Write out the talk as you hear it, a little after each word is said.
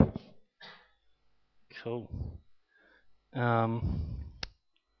Cool.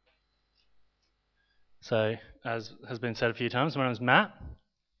 So, as has been said a few times, my name is Matt.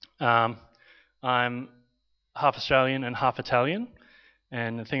 I'm half Australian and half Italian.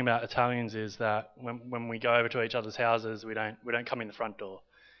 And the thing about Italians is that when we go over to each other's houses, we don't come in the front door.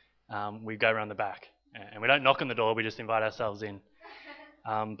 We go around the back, and we don't knock on the door. We just invite ourselves in.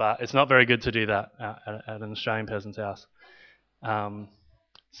 But it's not very good to do that at an Australian person's house.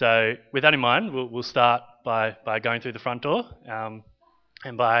 So with that in mind, we'll start by going through the front door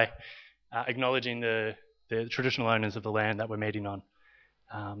and by acknowledging the traditional owners of the land that we're meeting on,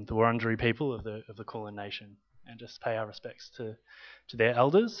 the Wurundjeri people of the Kulin Nation, and just pay our respects to their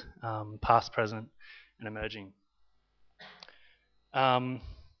elders, past, present, and emerging. So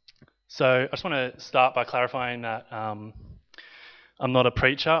I just want to start by clarifying that I'm not a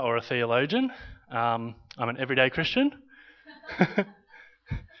preacher or a theologian. I'm an everyday Christian.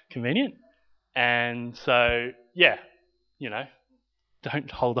 Convenient. And so,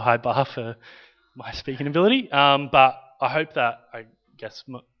 don't hold a high bar for my speaking ability. But I hope that,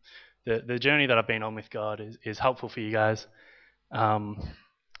 the journey that I've been on with God is helpful for you guys in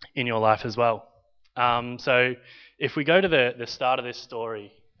your life as well. So if we go to the start of this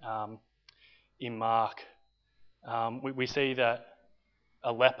story in Mark, we see that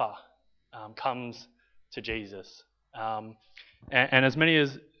a leper comes to Jesus. And as many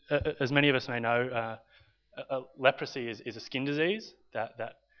of us may know, leprosy is a skin disease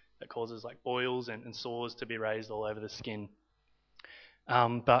that causes like boils and sores to be raised all over the skin.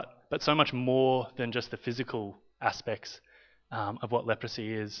 But so much more than just the physical aspects of what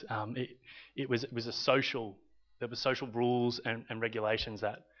leprosy is. There were social rules and regulations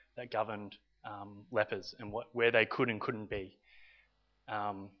that governed lepers and where they could and couldn't be.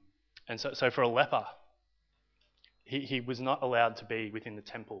 And so for a leper, he was not allowed to be within the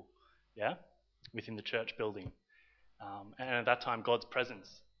temple, within the church building. And at that time, God's presence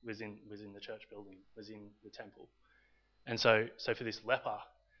was in the church building, was in the temple. And so for this leper,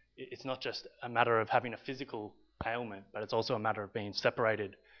 it's not just a matter of having a physical ailment, but it's also a matter of being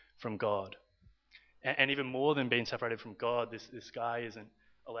separated from God. And even more than being separated from God, this guy isn't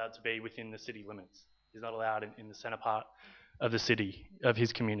allowed to be within the city limits. He's not allowed in the center part of the city, of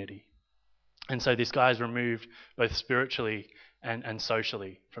his community. And so this guy is removed both spiritually and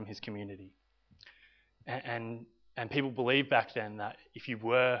socially from his community. And people believed back then that if you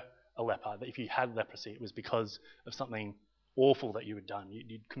were a leper, that if you had leprosy, it was because of something awful that you had done.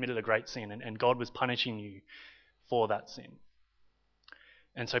 You'd committed a great sin, and God was punishing you for that sin.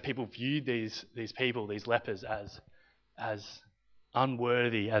 And so people viewed these people, these lepers, as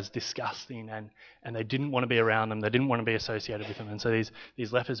unworthy, as disgusting, and they didn't want to be around them. They didn't want to be associated with them. And so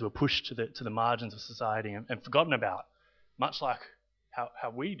these lepers were pushed to the margins of society and forgotten about, much like how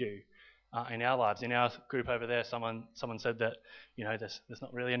we do in our lives. In our group over there, someone said that there's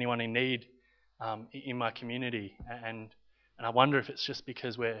not really anyone in need in my community, and I wonder if it's just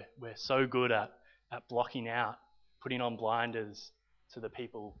because we're so good at blocking out, putting on blinders to the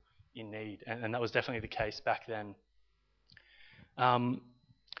people in need, and that was definitely the case back then.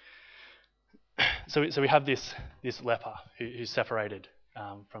 So we have this leper who's separated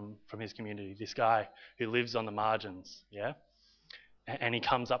from his community, this guy who lives on the margins, and he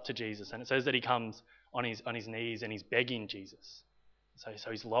comes up to Jesus, and it says that he comes on his knees and he's begging Jesus. So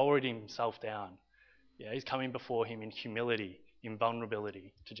he's lowered himself down. He's coming before him in humility, in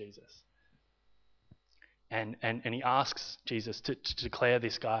vulnerability to Jesus. And he asks Jesus to declare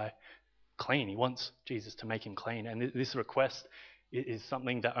this guy clean. He wants Jesus to make him clean. And this request is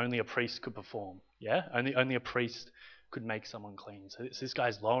something that only a priest could perform. Only a priest could make someone clean. So this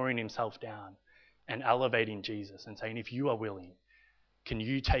guy's lowering himself down and elevating Jesus and saying, if you are willing, can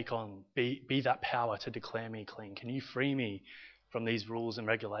you take on, be that power to declare me clean? Can you free me from these rules and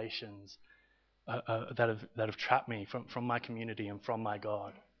regulations that have trapped me from my community and from my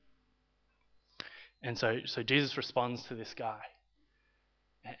God? And so Jesus responds to this guy.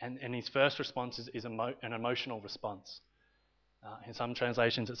 And his first response is an emotional response. In some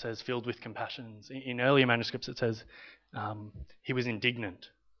translations it says filled with compassion. In earlier manuscripts it says he was indignant.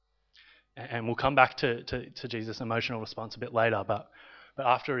 And we'll come back to Jesus' emotional response a bit later, but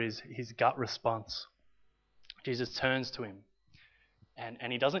after his gut response, Jesus turns to him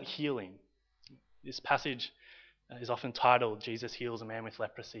and he doesn't heal him. This passage is often titled Jesus heals a man with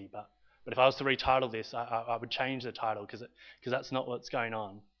leprosy, but if I was to retitle this, I would change the title because that's not what's going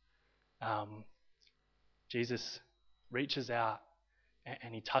on. Jesus reaches out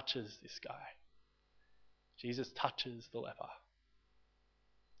and he touches this guy. Jesus touches the leper.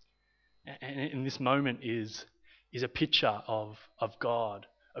 And in this moment is a picture of God,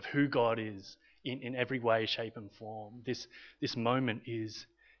 of who God is in every way, shape, and form. This moment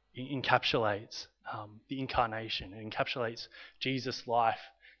encapsulates the incarnation. It encapsulates Jesus' life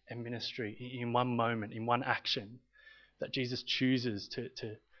and ministry in one moment, in one action, that Jesus chooses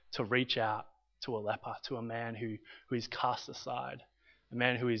to reach out to a leper, to a man who is cast aside, a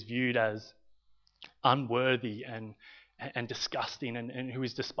man who is viewed as unworthy and disgusting, and who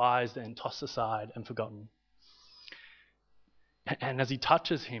is despised and tossed aside and forgotten. And as he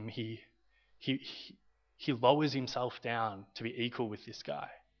touches him, he lowers himself down to be equal with this guy.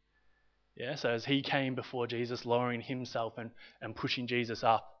 Yeah, so as he came before Jesus, lowering himself and pushing Jesus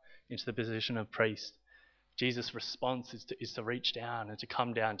up into the position of priest, Jesus' response is to reach down and to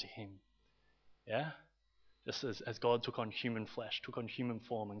come down to him. Yeah? Just as God took on human flesh, took on human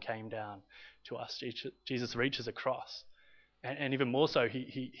form and came down to us, Jesus reaches across. And even more so,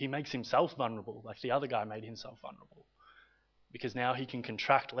 he makes himself vulnerable, like the other guy made himself vulnerable. Because now he can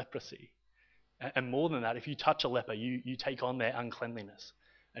contract leprosy. And more than that, if you touch a leper, you take on their uncleanliness.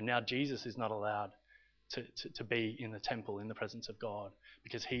 And now Jesus is not allowed to be in the temple in the presence of God,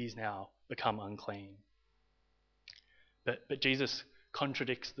 because he's now become unclean. But Jesus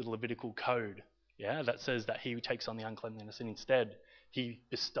contradicts the Levitical code, that says that he takes on the uncleanliness, and instead he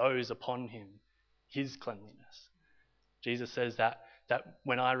bestows upon him his cleanliness. Jesus says that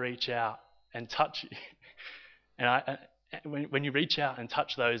when I reach out and touch you, and when you reach out and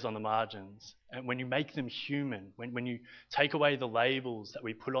touch those on the margins, and when you make them human, when you take away the labels that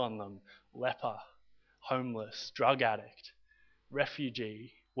we put on them, leper, homeless, drug addict,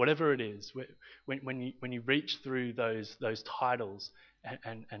 refugee, whatever it is, when you reach through those titles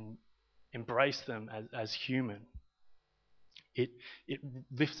and embrace them as human, it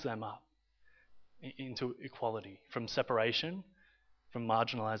lifts them up into equality, from separation, from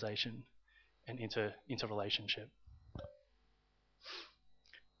marginalization, and into relationship.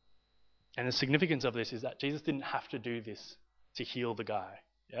 And the significance of this is that Jesus didn't have to do this to heal the guy.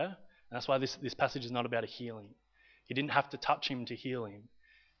 Yeah? And that's why this passage is not about a healing. He didn't have to touch him to heal him.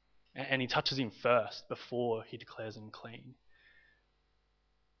 And he touches him first before he declares him clean.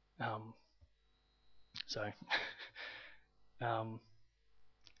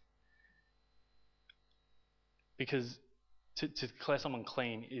 Because to declare someone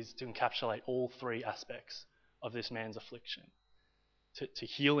clean is to encapsulate all three aspects of this man's affliction. To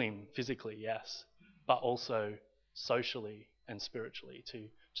heal him physically, yes, but also socially and spiritually. To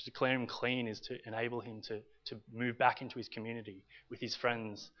declare him clean is to enable him to move back into his community with his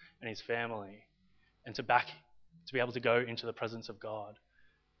friends and his family, and to be able to go into the presence of God,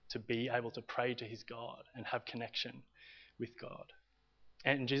 to be able to pray to his God and have connection with God.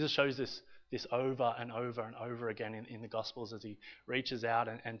 And Jesus shows this over and over and over again in the Gospels, as he reaches out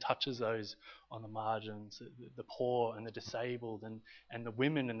and touches those on the margins, the poor and the disabled, and the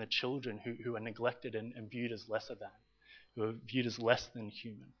women and the children who are neglected and viewed as lesser than, who are viewed as less than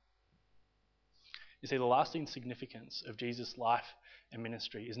human. You see, the lasting significance of Jesus' life and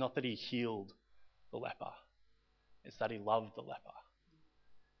ministry is not that he healed the leper, it's that he loved the leper,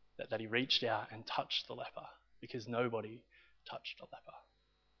 that he reached out and touched the leper, because nobody touched a leper.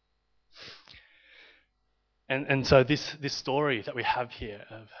 And so this story that we have here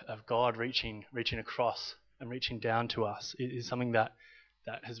of God reaching across and reaching down to us is something that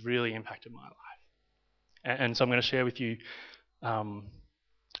has really impacted my life. And so I'm going to share with you a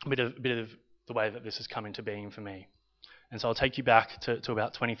bit of the way that this has come into being for me. And so I'll take you back to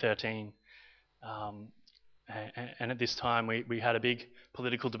about 2013. And at this time we had a big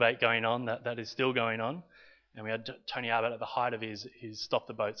political debate going on that is still going on. And we had Tony Abbott at the height of his Stop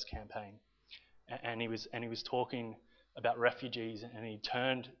the Boats campaign. And he was talking about refugees, and he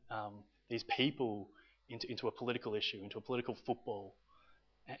turned these people into a political issue, into a political football.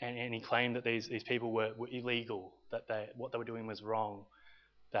 And he claimed that these people were illegal, that what they were doing was wrong,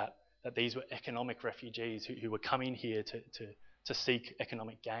 that these were economic refugees who were coming here to seek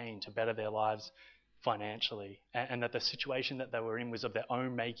economic gain, to better their lives financially, and that the situation that they were in was of their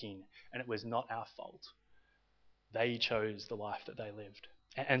own making, and it was not our fault. They chose the life that they lived.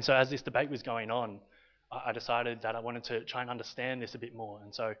 And so as this debate was going on, I decided that I wanted to try and understand this a bit more.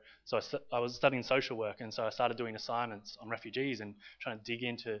 And so I was studying social work, and so I started doing assignments on refugees and trying to dig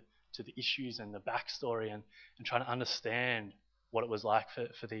into the issues and the backstory and trying to understand what it was like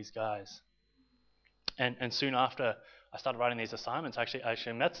for these guys. And soon after I started writing these assignments, I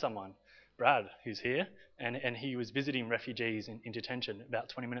actually met someone, Brad, who's here, and he was visiting refugees in detention about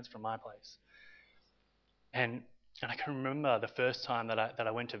 20 minutes from my place. And I can remember the first time that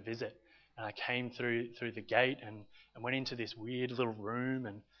I went to visit, and I came through the gate and went into this weird little room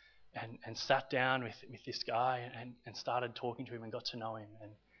and sat down with this guy and started talking to him and got to know him.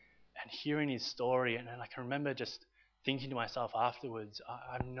 hearing his story, and I can remember just thinking to myself afterwards,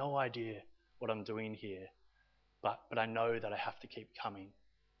 I have no idea what I'm doing here, but I know that I have to keep coming.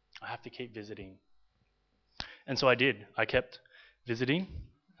 I have to keep visiting. And so I did. I kept visiting.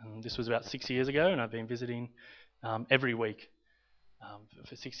 This was about 6 years ago, and I've been visiting every week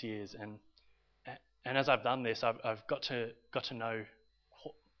for 6 years. And as I've done this, I've got to know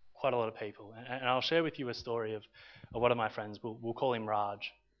quite a lot of people. And I'll share with you a story of one of my friends. We'll call him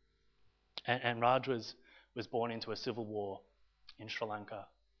Raj. And Raj was born into a civil war in Sri Lanka.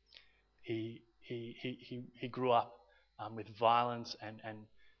 He grew up with violence and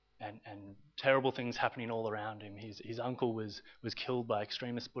terrible things happening all around him. His uncle was killed by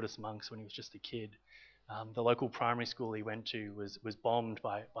extremist Buddhist monks when he was just a kid. The local primary school he went to was bombed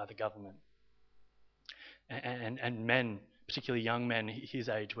by the government. And men, particularly young men his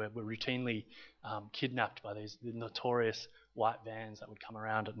age, were routinely kidnapped by the notorious white vans that would come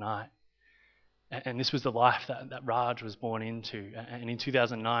around at night. And this was the life that Raj was born into. And in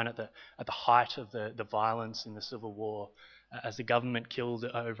 2009, at the height of the violence in the civil war, as the government killed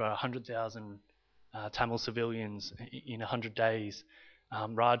over 100,000 Tamil civilians in 100 days,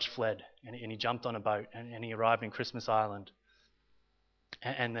 Raj fled and he jumped on a boat and he arrived in Christmas Island.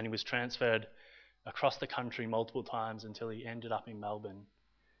 And then he was transferred across the country multiple times until he ended up in Melbourne,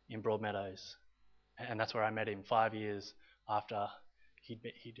 in Broadmeadows. And that's where I met him 5 years after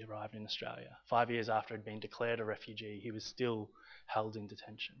he'd arrived in Australia. 5 years after he'd been declared a refugee, he was still held in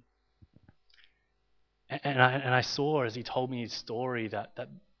detention. And I saw as he told me his story that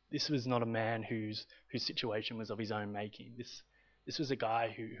this was not a man whose situation was of his own making. This was a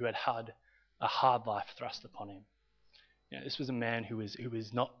guy who had had a hard life thrust upon him. You know, this was a man who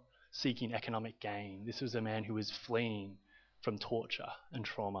was not seeking economic gain. This was a man who was fleeing from torture and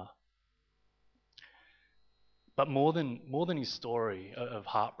trauma. But more than his story of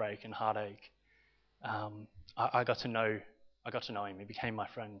heartbreak and heartache, I got to know him. He became my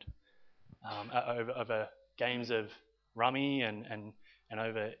friend over games of rummy and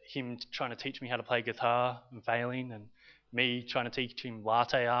over him trying to teach me how to play guitar and failing, and me trying to teach him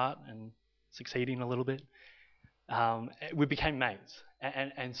latte art and succeeding a little bit. We became mates,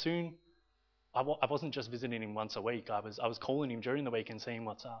 and soon I wasn't just visiting him once a week. I was calling him during the week and seeing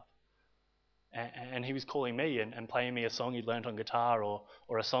what's up. And he was calling me and playing me a song he'd learnt on guitar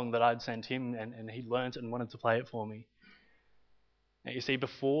or a song that I'd sent him, and he'd learnt it and wanted to play it for me. Now, you see,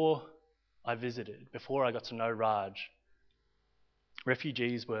 before I visited, before I got to know Raj,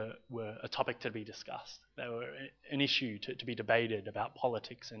 refugees were a topic to be discussed. They were an issue to be debated about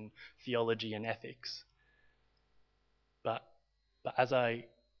politics and theology and ethics. But as I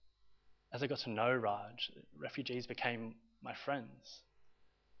got to know Raj, refugees became my friends.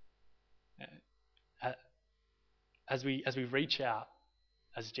 As we reach out,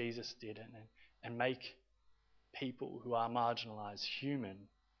 as Jesus did, and make people who are marginalised human,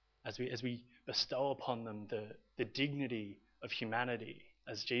 as we bestow upon them the dignity of humanity,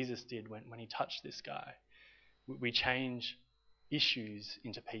 as Jesus did when he touched this guy, we change issues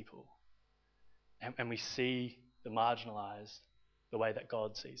into people, and we see the marginalised the way that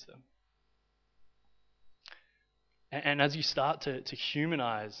God sees them. And as you start to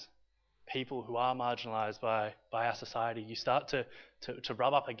humanise people who are marginalised by our society, you start to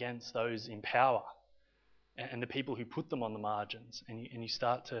rub up against those in power and the people who put them on the margins, and you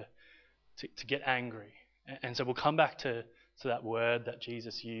start to get angry. And so we'll come back to that word that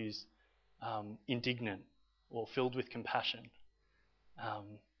Jesus used, indignant or filled with compassion,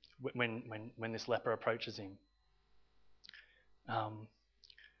 when this leper approaches him.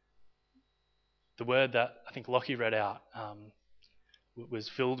 The word that I think Lockie read out was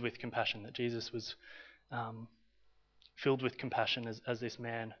filled with compassion, that Jesus was filled with compassion as this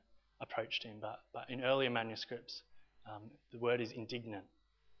man approached him. But in earlier manuscripts, the word is indignant.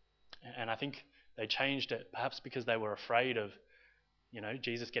 And I think they changed it perhaps because they were afraid of,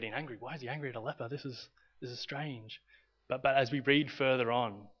 Jesus getting angry. Why is he angry at a leper? This is strange. But as we read further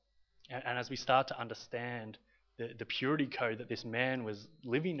on, and as we start to understand the purity code that this man was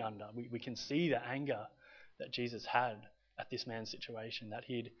living under, we can see the anger that Jesus had at this man's situation, that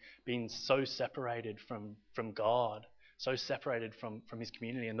he'd been so separated from God, so separated from his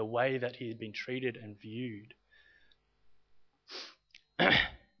community, and the way that he had been treated and viewed.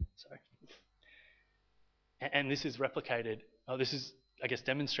 Sorry. And this is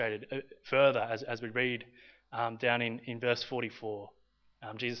demonstrated further as we read down in verse 44.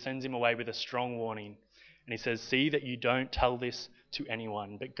 Jesus sends him away with a strong warning, and he says, "See that you don't tell this to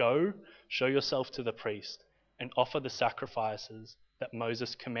anyone, but go, show yourself to the priest, and offer the sacrifices that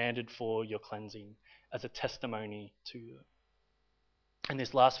Moses commanded for your cleansing as a testimony to you." And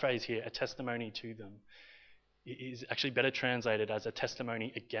this last phrase here, a testimony to them, is actually better translated as a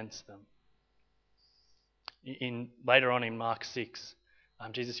testimony against them. Later on in Mark 6,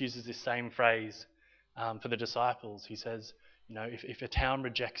 Jesus uses this same phrase for the disciples. He says, if a town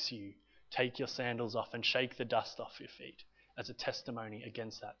rejects you, take your sandals off and shake the dust off your feet as a testimony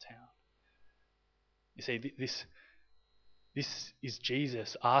against that town. You see, this is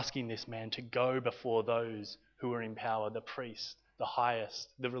Jesus asking this man to go before those who are in power, the priest, the highest,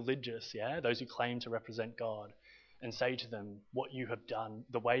 the religious, those who claim to represent God, and say to them, what you have done,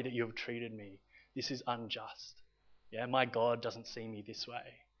 the way that you have treated me, this is unjust. My God doesn't see me this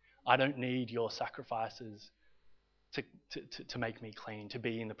way. I don't need your sacrifices to make me clean, to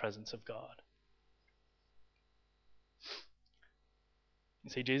be in the presence of God.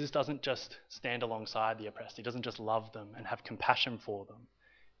 You see, Jesus doesn't just stand alongside the oppressed. He doesn't just love them and have compassion for them.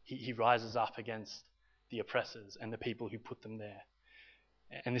 He rises up against the oppressors and the people who put them there.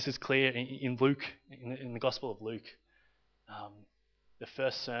 And this is clear in Luke, in the Gospel of Luke. The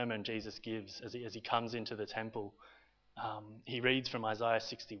first sermon Jesus gives as he comes into the temple, he reads from Isaiah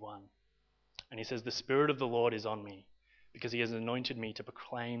 61. And he says, "The Spirit of the Lord is on me, because he has anointed me to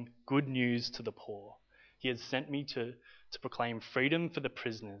proclaim good news to the poor. He has sent me to proclaim freedom for the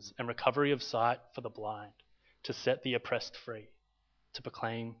prisoners and recovery of sight for the blind, to set the oppressed free, to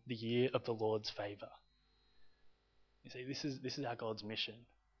proclaim the year of the Lord's favour." You see, this is our God's mission.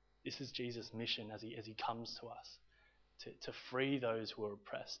 This is Jesus' mission as he comes to us, to free those who are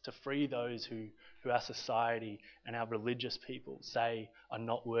oppressed, to free those who our society and our religious people say are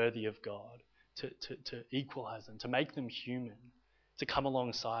not worthy of God, to equalize them, to make them human, to come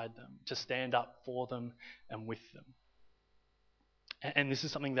alongside them, to stand up for them and with them. And this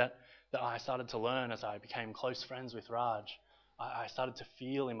is something that I started to learn as I became close friends with Raj. I started to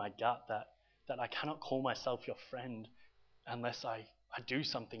feel in my gut that I cannot call myself your friend unless I do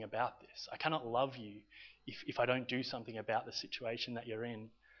something about this. I cannot love you if I don't do something about the situation that you're in.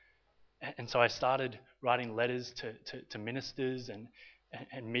 And so I started writing letters to ministers and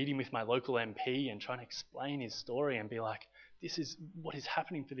meeting with my local MP and trying to explain his story and be like, this is what is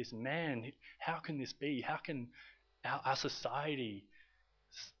happening for this man. How can this be? How can our society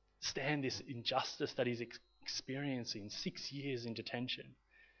stand this injustice that he's experiencing 6 years in detention?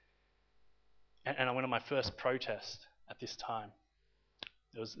 And I went on my first protest at this time.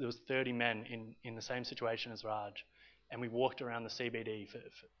 There was 30 men in the same situation as Raj, and we walked around the CBD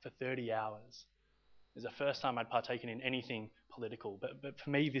for 30 hours. It was the first time I'd partaken in anything political, but for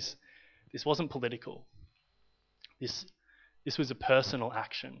me this wasn't political. This was a personal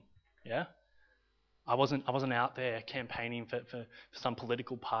action. I wasn't out there campaigning for some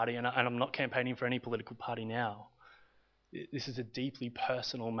political party, and I'm not campaigning for any political party now. This is a deeply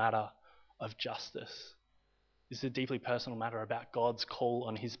personal matter of justice. This is a deeply personal matter about God's call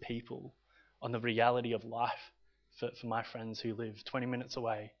on his people, on the reality of life for my friends who live 20 minutes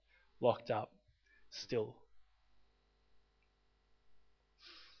away, locked up, still.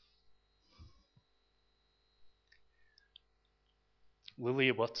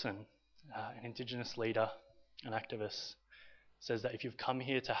 Lilia Watson, an Indigenous leader, an activist, says that if you've come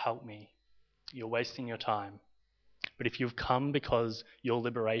here to help me, you're wasting your time. But if you've come because your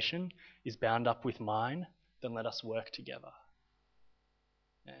liberation is bound up with mine, then let us work together.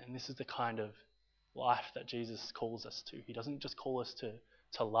 And this is the kind of life that Jesus calls us to. He doesn't just call us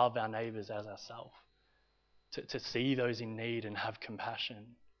to love our neighbours as ourselves, to see those in need and have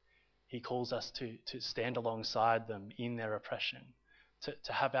compassion. He calls us to stand alongside them in their oppression,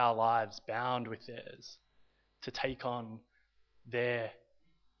 to have our lives bound with theirs, to take on the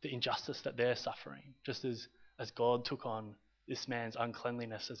injustice that they're suffering, just as God took on this man's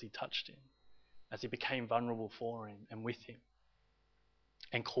uncleanliness as he touched him, as he became vulnerable for him and with him,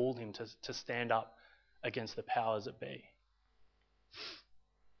 and called him to stand up against the powers that be.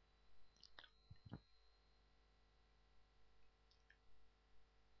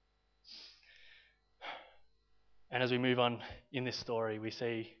 And as we move on in this story, we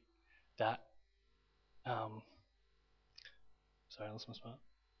see that sorry, I lost my spot.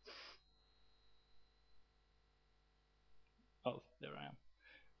 Oh, there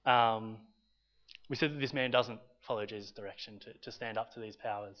I am. We see that this man doesn't follow Jesus' direction to stand up to these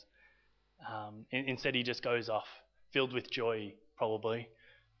powers. Instead, he just goes off, filled with joy, probably,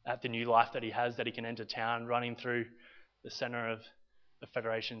 at the new life that he has, that he can enter town, running through the centre of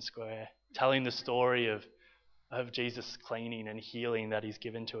Federation Square, telling the story of Jesus' cleaning and healing that he's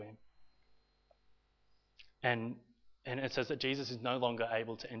given to him. And it says that Jesus is no longer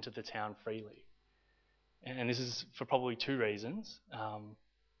able to enter the town freely. And this is for probably two reasons.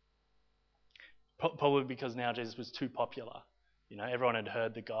 Probably because now Jesus was too popular. Everyone had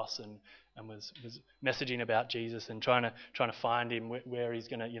heard the goss and was messaging about Jesus and trying to find him where he's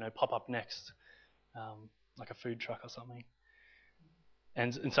going to pop up next, like a food truck or something.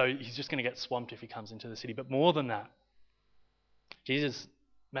 And so he's just going to get swamped if he comes into the city. But more than that, Jesus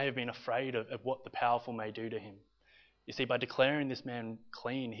may have been afraid of what the powerful may do to him. You see, by declaring this man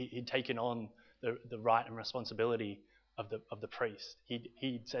clean, he'd taken on the right and responsibility of the priest.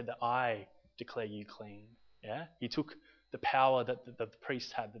 He'd said that I declare you clean. Yeah, he took the power that the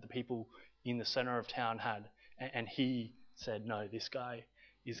priest had, that the people in the center of town had, and he said, no, this guy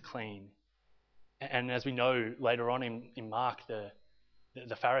is clean. And as we know later on in Mark,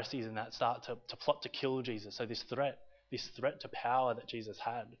 the Pharisees and that start to plot to kill Jesus. So this threat to power that Jesus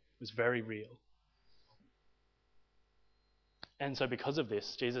had was very real. And so because of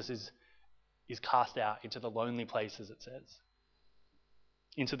this, Jesus is cast out into the lonely places, it says,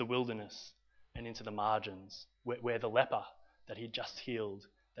 into the wilderness and into the margins, where the leper that he'd just healed,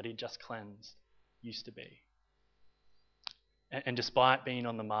 that he'd just cleansed, used to be. And despite being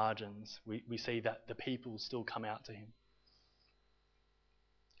on the margins, we see that the people still come out to him.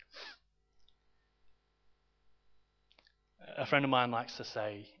 A friend of mine likes to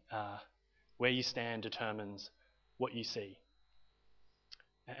say, where you stand determines what you see.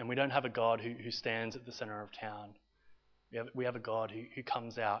 And we don't have a God who stands at the center of town. We have a God who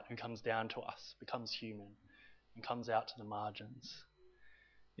comes out, who comes down to us, becomes human, and comes out to the margins.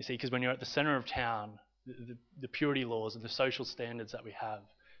 You see, because when you're at the center of town, the purity laws and the social standards that we have,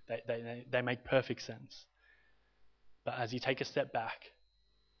 they make perfect sense. But as you take a step back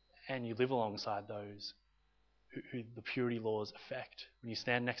and you live alongside those who the purity laws affect, when you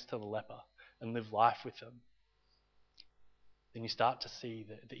stand next to the leper and live life with them, then you start to see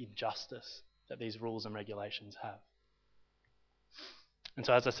the injustice that these rules and regulations have. And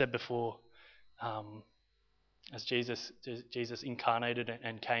so, as I said before, as Jesus incarnated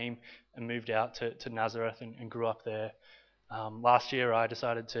and came and moved out to Nazareth and grew up there, last year I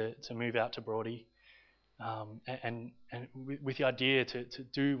decided to move out to Broady, and with the idea to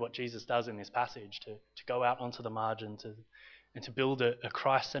do what Jesus does in this passage, to go out onto the margin and to build a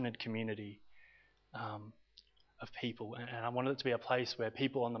Christ-centered community of people. And I wanted it to be a place where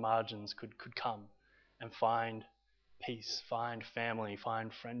people on the margins could come and find peace, find family,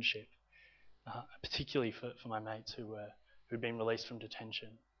 find friendship, particularly for my mates who'd been released from detention,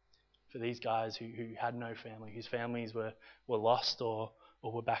 for these guys who had no family, whose families were lost or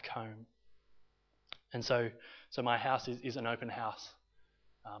were back home. And so my house is an open house.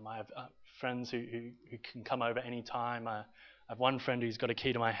 I have friends who can come over any time. I have one friend who's got a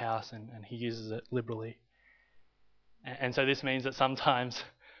key to my house and he uses it liberally. And so this means that sometimes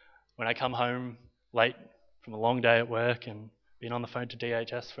when I come home late from a long day at work and been on the phone to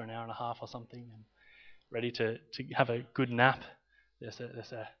DHS for an hour and a half or something and ready to have a good nap, there's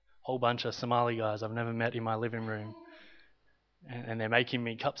a whole bunch of Somali guys I've never met in my living room, and they're making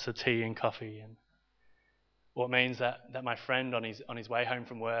me cups of tea and coffee. And what means that my friend on his way home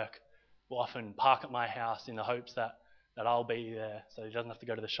from work will often park at my house in the hopes that I'll be there so he doesn't have to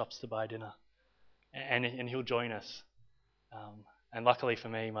go to the shops to buy dinner, and he'll join us. And luckily for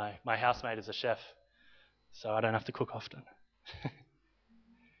me, my housemate is a chef, so I don't have to cook often.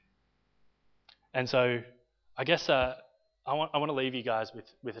 And so I guess I want to leave you guys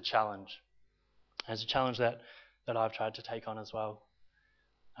with a challenge. It's a challenge that I've tried to take on as well.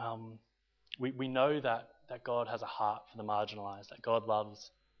 We know that God has a heart for the marginalized, that God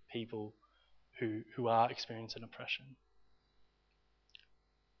loves people who are experiencing oppression.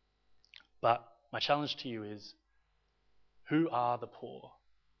 But my challenge to you is, who are the poor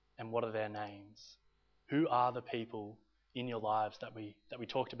and what are their names? Who are the people in your lives that we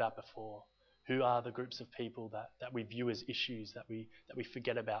talked about before? Who are the groups of people that we view as issues, that we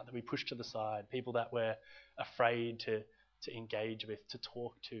forget about, that we push to the side, people that we're afraid to engage with, to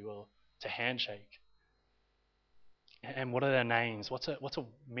talk to, or to handshake? And what are their names? What's a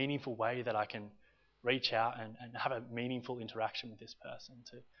meaningful way that I can reach out and have a meaningful interaction with this person,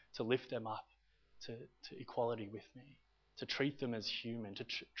 to lift them up to equality with me, to treat them as human, to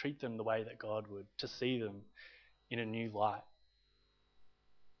treat them the way that God would, to see them in a new light?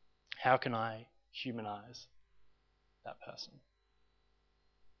 How can I humanize that person?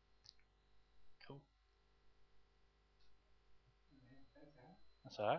 Cool. That's all right.